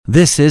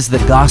This is the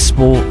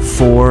Gospel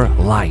for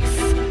Life,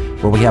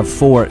 where we have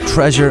 4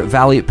 Treasure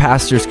Valley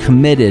pastors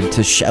committed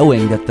to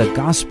showing that the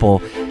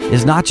gospel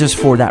is not just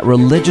for that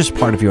religious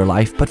part of your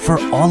life, but for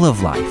all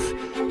of life.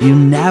 You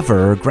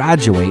never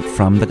graduate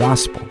from the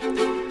gospel.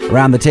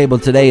 Around the table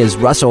today is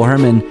Russell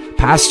Herman,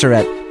 pastor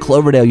at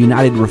Cloverdale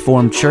United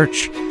Reformed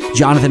Church,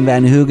 Jonathan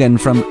Van Hoogen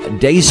from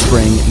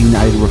Dayspring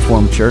United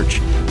Reformed Church,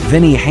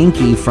 Vinny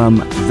Hankey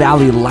from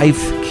Valley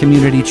Life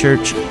Community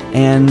Church,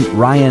 and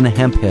Ryan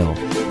Hemphill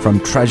from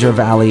Treasure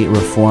Valley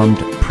Reformed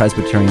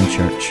Presbyterian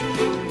Church.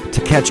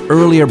 To catch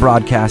earlier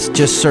broadcasts,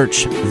 just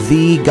search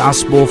The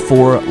Gospel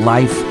for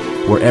Life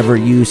wherever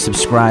you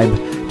subscribe.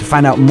 To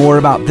find out more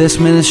about this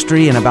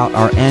ministry and about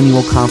our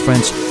annual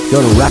conference,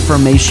 go to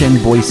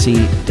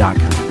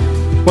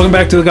reformationboise.com. Welcome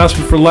back to the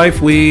Gospel for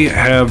Life. We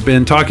have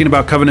been talking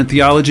about covenant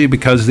theology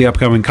because the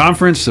upcoming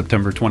conference,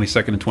 September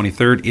 22nd and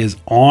 23rd, is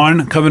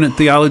on covenant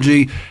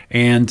theology.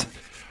 And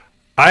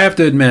I have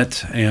to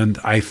admit, and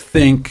I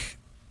think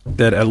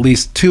that at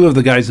least 2 of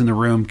the guys in the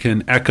room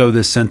can echo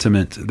this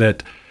sentiment,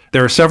 that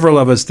there are several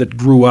of us that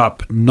grew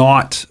up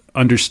not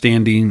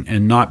understanding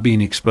and not being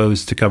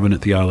exposed to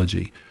covenant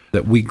theology,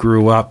 that we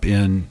grew up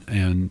in,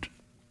 and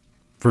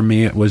for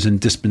me it was in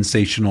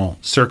dispensational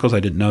circles. I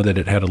didn't know that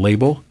it had a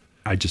label.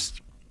 I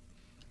just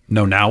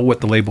know now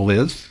what the label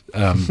is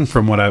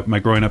from my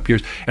growing up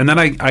years. And then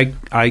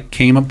I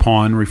came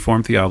upon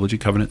Reformed theology,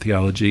 covenant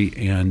theology,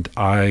 and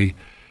I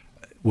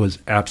was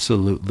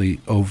absolutely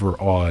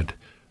overawed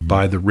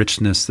by the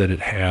richness that it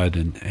had,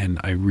 and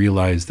I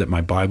realized that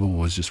my Bible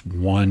was just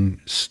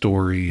one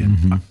story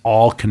and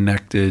all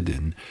connected,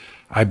 and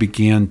I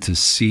began to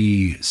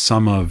see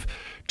some of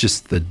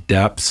just the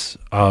depths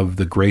of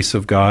the grace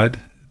of God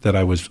that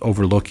I was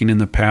overlooking in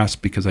the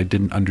past because I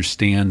didn't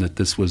understand that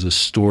this was a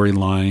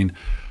storyline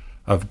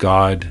of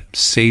God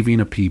saving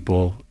a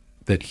people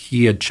that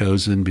He had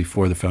chosen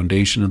before the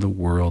foundation of the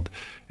world,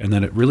 and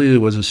that it really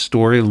was a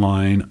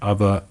storyline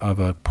of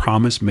a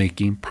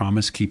promise-making,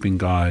 promise-keeping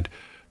God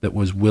that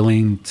was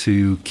willing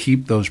to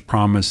keep those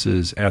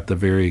promises at the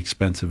very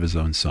expense of His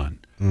own Son.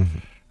 Mm-hmm.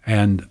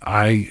 And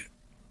I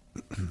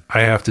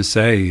have to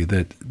say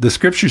that the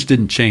Scriptures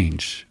didn't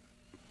change,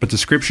 but the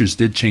Scriptures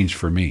did change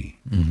for me.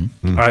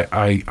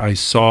 Mm-hmm. I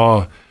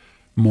saw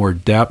more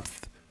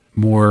depth,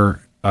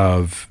 more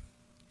of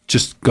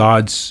just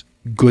God's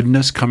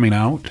goodness coming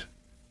out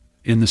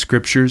in the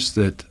Scriptures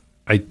that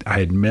I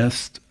had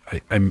missed.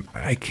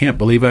 I can't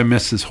believe I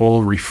missed this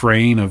whole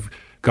refrain of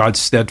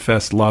God's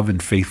steadfast love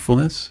and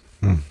faithfulness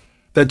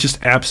that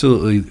just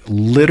absolutely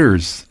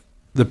litters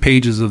the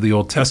pages of the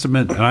Old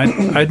Testament.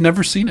 And I'd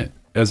never seen it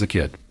as a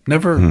kid.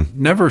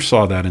 Never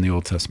saw that in the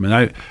Old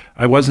Testament.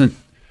 I was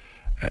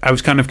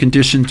kind of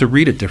conditioned to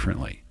read it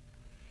differently.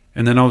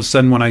 And then all of a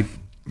sudden when I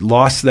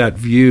lost that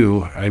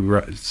view, I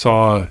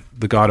saw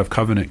the God of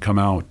covenant come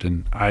out,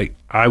 and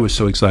I was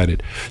so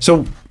excited.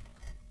 So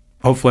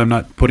hopefully I'm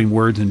not putting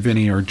words in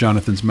Vinny or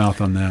Jonathan's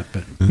mouth on that.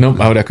 But no,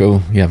 I would echo,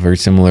 very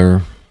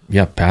similar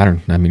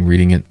pattern. I mean,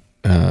 reading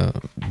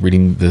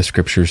the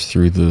Scriptures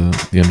through the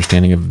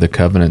understanding of the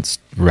covenants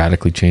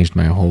radically changed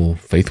my whole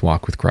faith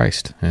walk with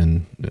Christ.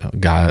 And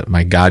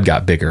my God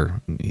got bigger.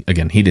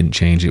 Again, He didn't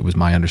change. It was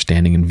my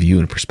understanding and view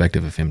and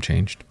perspective of Him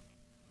changed.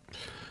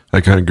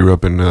 I kind of grew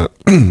up in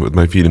with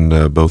my feet in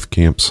both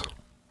camps.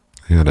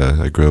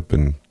 I grew up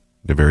in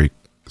a very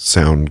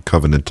sound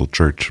covenantal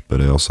church,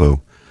 but I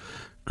also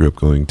grew up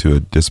going to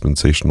a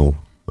dispensational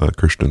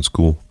Christian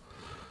school.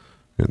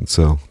 And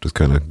so just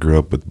kind of grew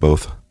up with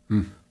both.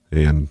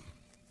 And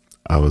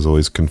I was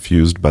always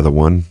confused by the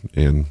one,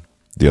 and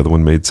the other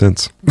one made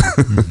sense.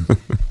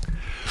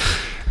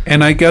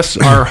 And I guess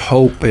our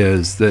hope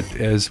is that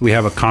as we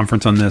have a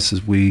conference on this,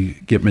 as we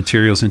get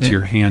materials into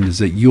your hand, is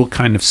that you'll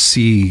kind of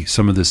see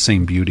some of the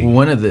same beauty.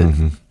 One of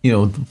the,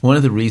 one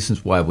of the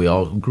reasons why we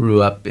all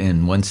grew up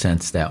in one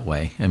sense that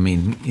way. I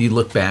mean, you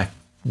look back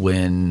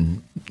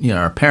when,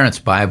 our parents'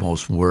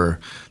 Bibles were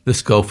the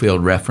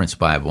Schofield Reference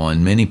Bible,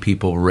 and many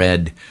people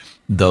read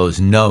those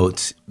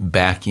notes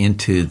back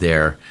into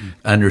their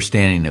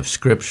understanding of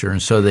Scripture.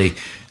 And so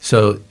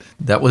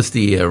that was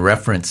the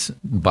reference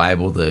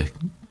Bible, the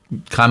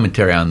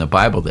commentary on the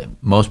Bible that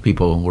most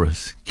people were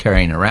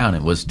carrying around.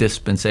 It was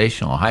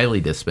dispensational,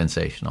 highly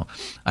dispensational.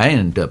 I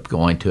ended up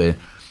going to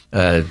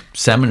a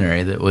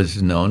seminary that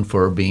was known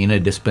for being a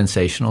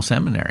dispensational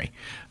seminary.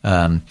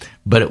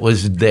 But it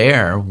was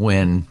there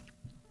when,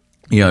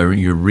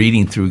 you're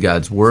reading through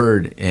God's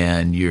Word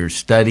and you're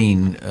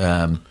studying.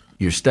 I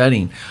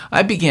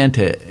began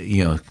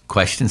to,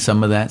 question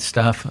some of that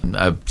stuff.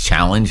 I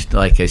challenged,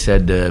 like I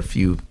said a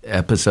few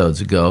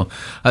episodes ago,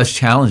 I was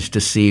challenged to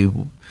see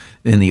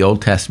in the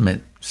Old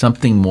Testament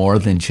something more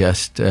than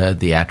just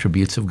the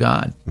attributes of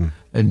God.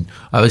 And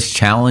I was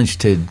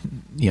challenged to,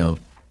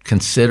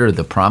 consider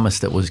the promise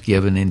that was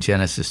given in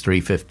Genesis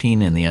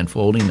 3:15 and the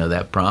unfolding of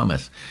that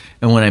promise.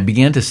 And when I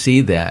began to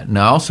see that, and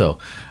also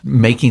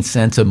making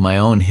sense of my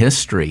own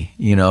history,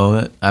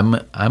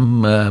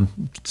 I'm a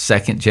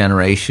second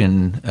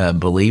generation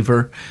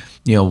believer.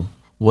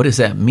 what does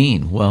that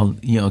mean? Well,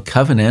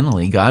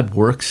 covenantally, God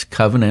works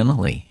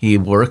covenantally. He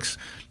works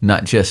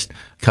not just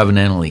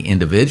covenantally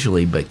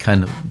individually, but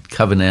kind of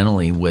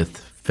covenantally with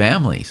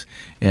families.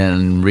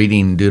 And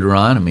reading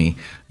Deuteronomy,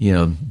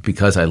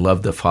 because I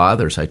love the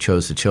fathers, I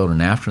chose the children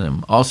after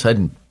them. All of a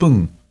sudden,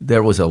 boom,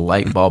 there was a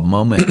light bulb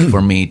moment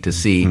for me to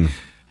see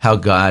how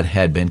God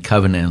had been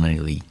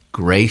covenantally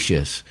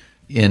gracious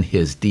in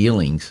his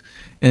dealings.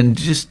 And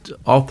just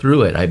all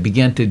through it, I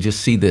began to just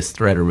see this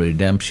thread of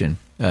redemption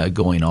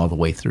going all the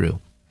way through.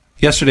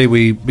 Yesterday,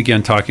 we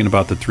began talking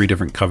about the three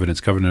different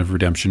covenants: covenant of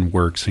redemption,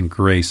 works, and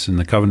grace. And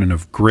the covenant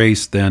of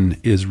grace then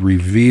is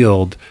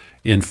revealed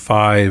in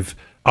 5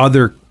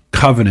 other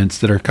covenants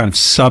that are kind of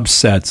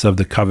subsets of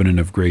the covenant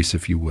of grace,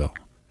 if you will,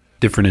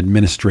 different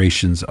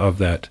administrations of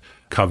that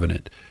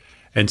covenant.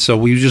 And so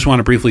we just want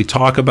to briefly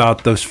talk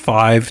about those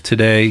 5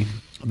 today.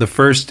 The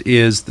first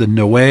is the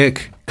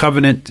Noahic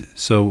covenant.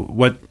 So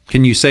what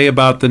can you say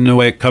about the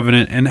Noahic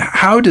covenant, and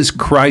how does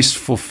Christ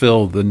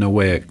fulfill the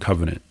Noahic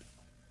covenant?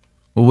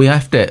 Well, we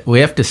have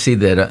to see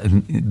that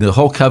the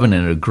whole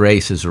covenant of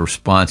grace is a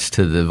response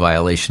to the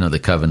violation of the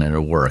covenant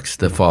of works,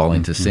 the fall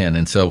into sin.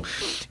 And so,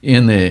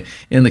 in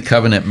the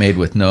covenant made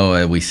with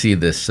Noah, we see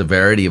the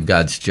severity of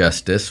God's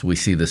justice, we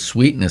see the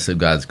sweetness of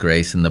God's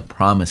grace, and the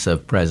promise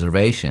of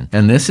preservation.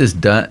 And this is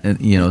done.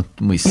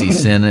 We see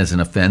sin as an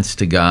offense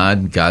to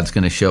God. God's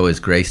going to show His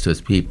grace to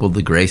His people.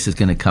 The grace is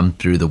going to come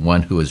through the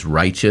one who is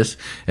righteous,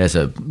 as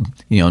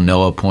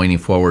Noah pointing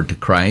forward to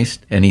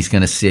Christ, and He's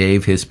going to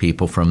save His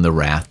people from the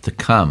wrath to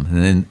come.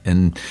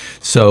 And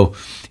so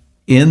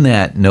in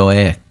that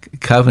Noahic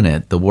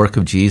covenant, the work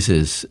of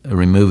Jesus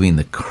removing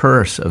the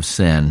curse of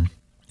sin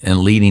and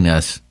leading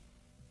us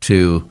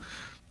to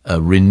a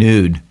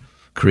renewed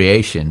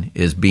creation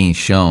is being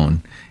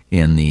shown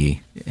in the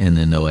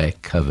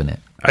Noahic covenant.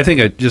 I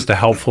think just a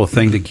helpful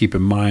thing to keep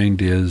in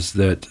mind is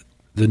that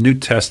the New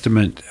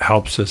Testament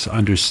helps us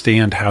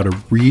understand how to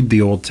read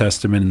the Old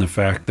Testament, and the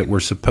fact that we're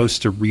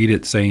supposed to read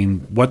it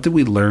saying, what do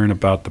we learn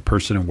about the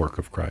person and work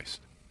of Christ?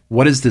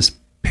 What is this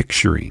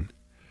picturing?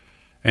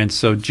 And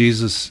so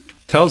Jesus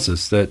tells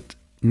us that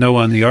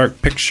Noah and the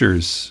ark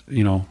pictures,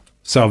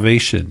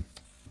 salvation.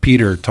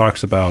 Peter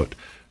talks about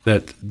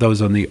that those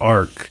on the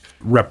ark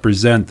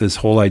represent this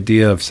whole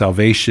idea of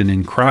salvation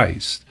in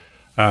Christ.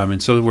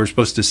 And so we're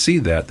supposed to see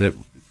that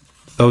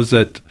those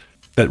that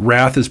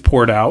wrath is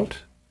poured out,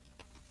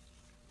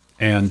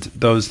 and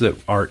those that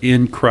are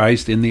in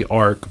Christ in the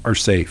ark are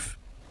safe.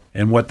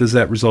 And what does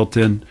that result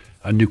in?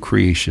 A new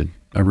creation,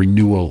 a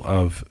renewal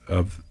of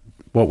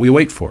what we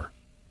wait for,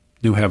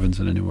 new heavens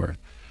and a new earth.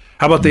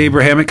 How about the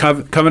Abrahamic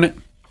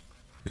covenant?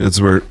 It's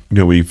where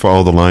we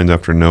follow the lines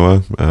after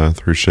Noah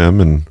through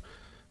Shem, and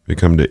we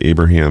come to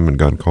Abraham, and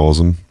God calls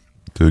him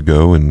to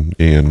go and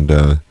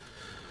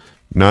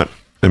not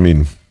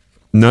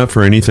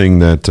for anything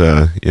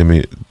that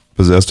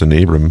possessed an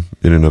Abram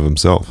in and of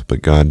himself,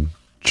 but God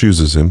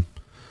chooses him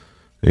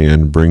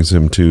and brings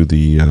him to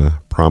the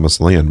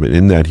promised land. But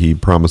in that, He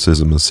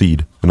promises him a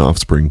seed, an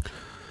offspring,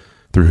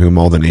 through whom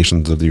all the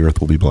nations of the earth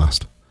will be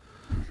blessed.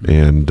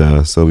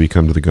 And so we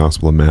come to the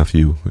Gospel of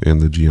Matthew and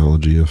the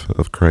genealogy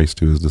of Christ,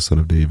 who is the son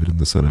of David and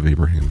the son of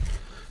Abraham,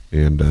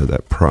 and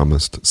that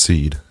promised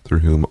seed through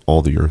whom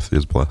all the earth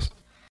is blessed.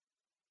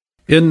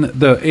 In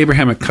the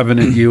Abrahamic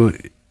covenant,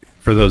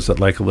 for those that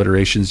like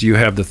alliterations, you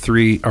have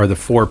the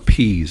 4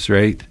 P's,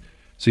 right?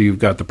 So you've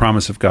got the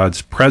promise of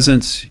God's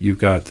presence, you've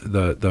got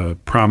the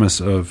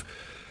promise of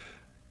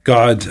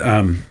God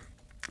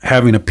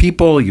having a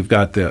people, you've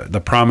got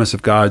the promise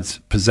of God's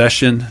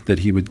possession, that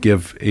He would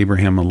give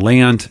Abraham a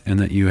land, and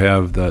that you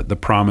have the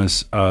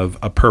promise of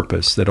a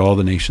purpose, that all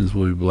the nations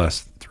will be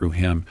blessed through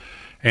him.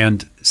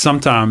 And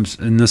sometimes,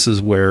 and this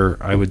is where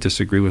I would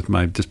disagree with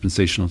my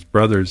dispensationalist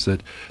brothers,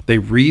 that they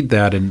read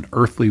that in an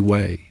earthly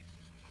way.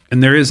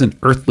 And there is an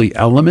earthly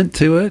element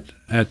to it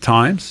at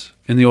times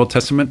in the Old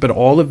Testament, but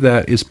all of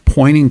that is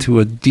pointing to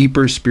a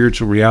deeper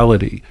spiritual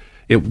reality.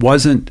 It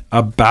wasn't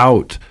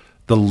about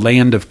the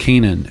land of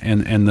Canaan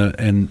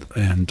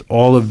and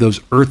all of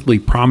those earthly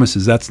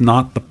promises. That's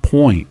not the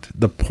point.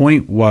 The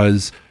point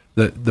was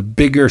the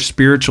bigger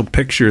spiritual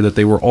picture that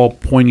they were all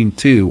pointing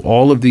to.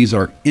 All of these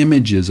are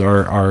images,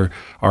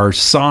 are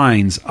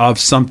signs of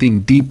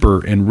something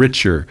deeper and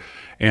richer.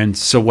 And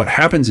so what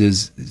happens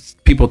is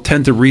people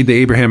tend to read the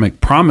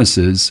Abrahamic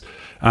promises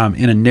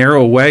in a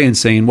narrow way and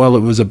saying, well,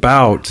 it was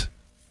about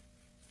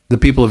the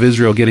people of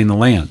Israel getting the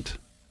land.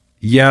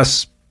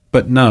 Yes,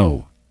 but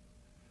no.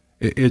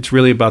 It's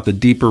really about the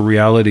deeper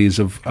realities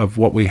of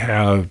what we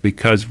have,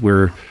 because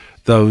we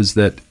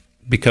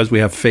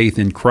have faith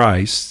in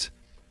Christ,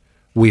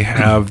 we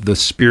have the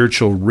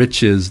spiritual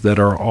riches that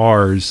are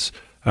ours,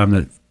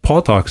 that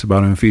Paul talks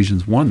about in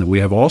Ephesians 1, that we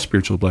have all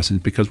spiritual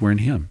blessings because we're in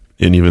Him.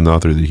 And even the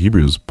author of the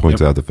Hebrews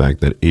points out the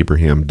fact that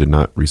Abraham did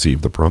not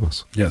receive the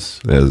promise. Yes.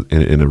 As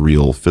in a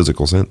real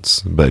physical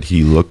sense, but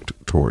he looked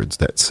towards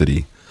that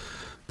city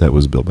that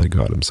was built by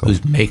God Himself.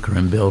 Whose maker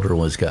and builder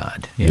was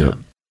God. Yeah. Yep.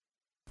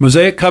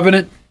 Mosaic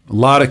covenant, a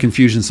lot of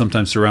confusion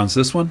sometimes surrounds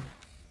this one.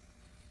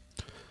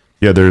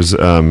 Yeah, there's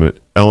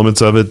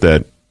elements of it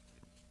that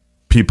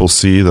people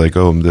see like,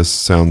 oh, this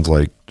sounds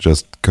like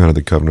just kind of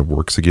the covenant of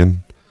works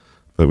again.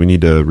 But we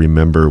need to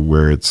remember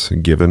where it's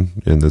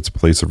given in its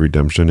place of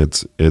redemption.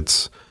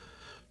 It's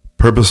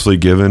purposefully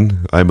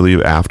given, I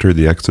believe, after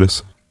the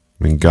Exodus.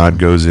 I mean, God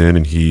goes in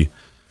and he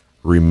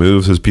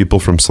removes his people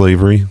from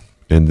slavery,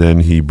 and then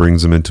he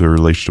brings them into a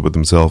relationship with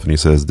himself, and he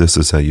says, this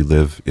is how you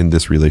live in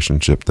this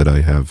relationship that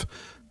I have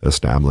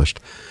established.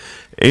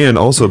 And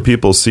also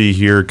people see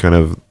here kind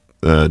of,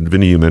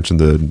 Vinny, you mentioned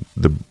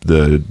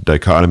the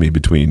dichotomy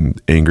between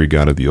angry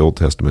God of the Old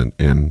Testament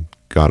and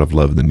God of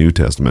love in the New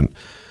Testament.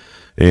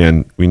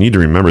 And we need to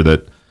remember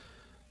that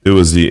it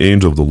was the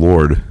angel of the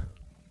Lord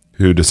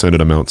who descended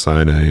on Mount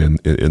Sinai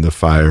in the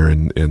fire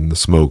and the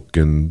smoke,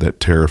 and that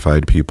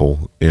terrified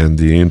people. And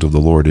the angel of the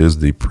Lord is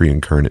the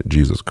pre-incarnate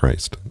Jesus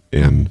Christ.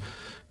 And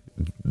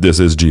this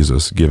is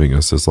Jesus giving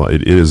us this law.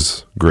 It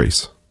is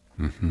grace.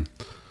 Mm-hmm.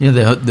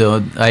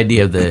 The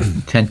idea of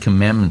the Ten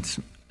Commandments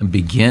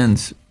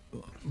begins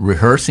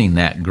rehearsing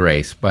that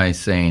grace by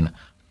saying,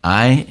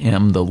 I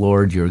am the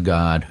Lord your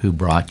God who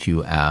brought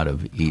you out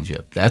of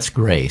Egypt. That's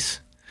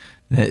grace.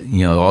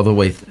 All the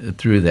way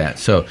through that.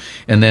 So,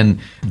 and then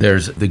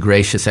there's the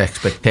gracious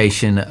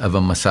expectation of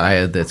a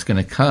Messiah that's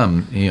going to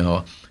come.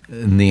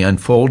 In the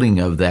unfolding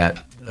of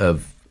that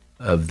of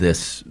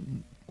this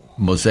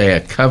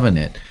Mosaic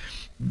covenant,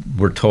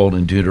 we're told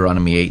in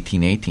Deuteronomy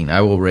 18:18,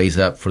 I will raise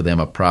up for them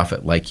a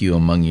prophet like you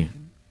among you,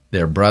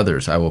 their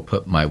brothers. I will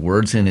put my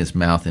words in his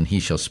mouth, and he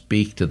shall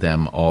speak to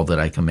them all that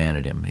I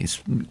commanded him.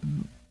 He's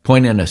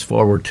pointing us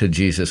forward to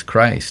Jesus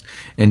Christ,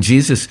 and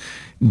Jesus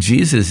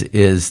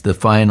is the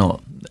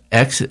final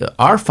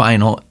our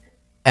final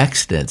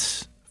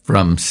exodus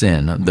from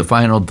sin, the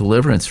final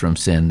deliverance from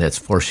sin that's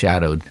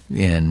foreshadowed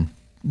in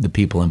the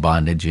people in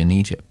bondage in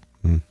Egypt.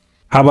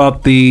 How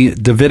about the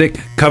Davidic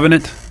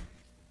covenant?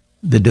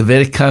 The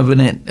Davidic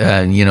covenant,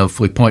 if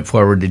we point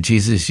forward to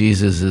Jesus,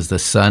 Jesus is the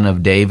son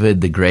of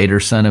David, the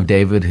greater son of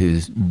David, who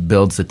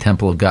builds the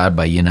temple of God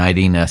by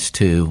uniting us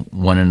to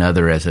one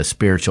another as a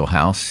spiritual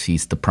house.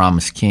 He's the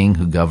promised king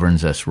who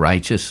governs us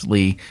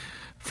righteously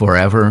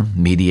forever,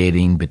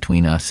 mediating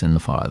between us and the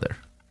Father.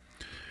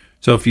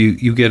 So if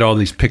you get all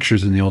these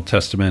pictures in the Old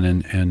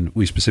Testament, and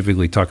we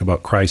specifically talk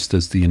about Christ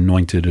as the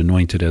anointed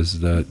as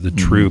the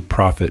true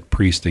prophet,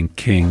 priest, and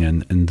king,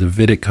 and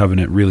Davidic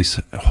covenant really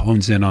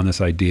hones in on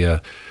this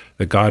idea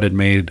that God had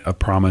made a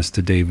promise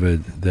to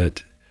David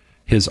that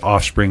his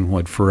offspring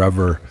would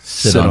forever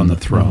sit on the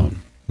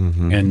throne.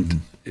 Mm-hmm.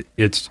 And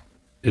it's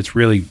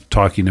really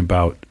talking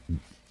about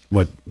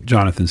what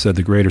Jonathan said,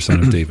 the greater son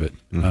of David,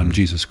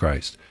 Jesus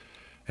Christ.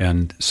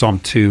 And Psalm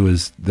 2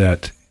 is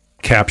that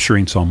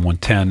capturing, Psalm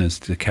 110 is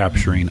the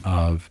capturing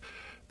of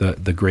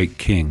the great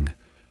king,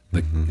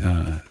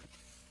 the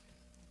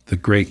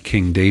great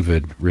King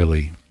David,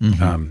 really,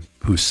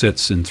 who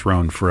sits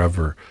enthroned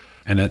forever.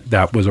 And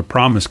that was a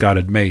promise God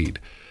had made.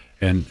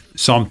 And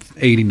Psalm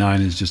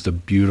 89 is just a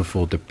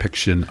beautiful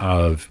depiction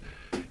of,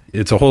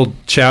 it's a whole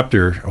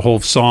chapter, a whole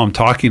psalm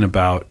talking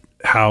about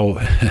how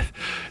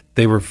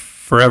they were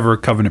forever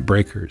covenant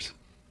breakers.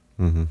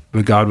 Mm-hmm.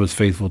 But God was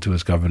faithful to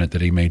his covenant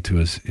that he made to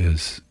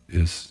his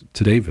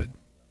to David.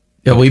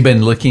 Yeah, we've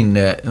been looking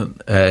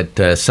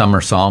at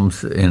summer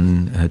psalms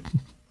in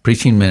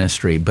preaching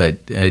ministry,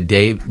 but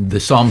the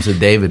Psalms of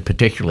David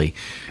particularly,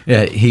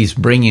 he's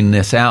bringing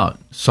this out.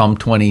 Psalm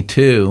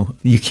 22,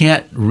 you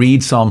can't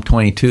read Psalm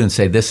 22 and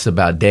say this is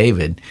about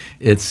David.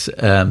 It's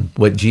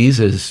what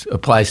Jesus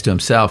applies to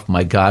himself.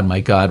 My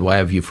God, why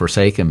have you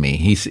forsaken me?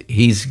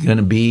 He's going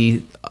to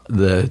be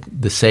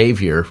the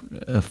Savior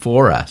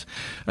for us.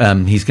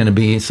 He's going to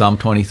be, Psalm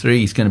 23,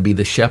 he's going to be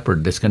the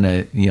shepherd that's going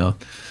to,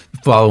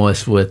 follow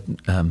us with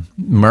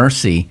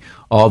mercy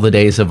all the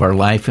days of our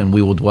life, and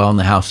we will dwell in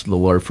the house of the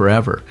Lord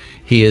forever.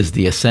 He is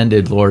the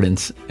ascended Lord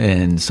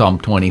in Psalm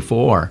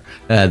 24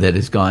 that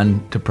has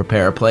gone to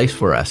prepare a place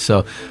for us.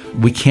 So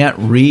we can't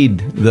read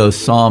those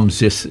Psalms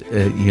just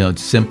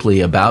simply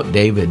about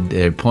David.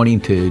 They're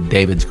pointing to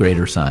David's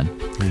greater son.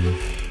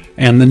 Mm-hmm.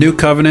 And the new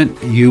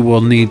covenant, you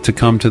will need to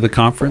come to the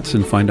conference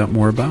and find out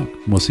more about.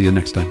 We'll see you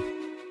next time.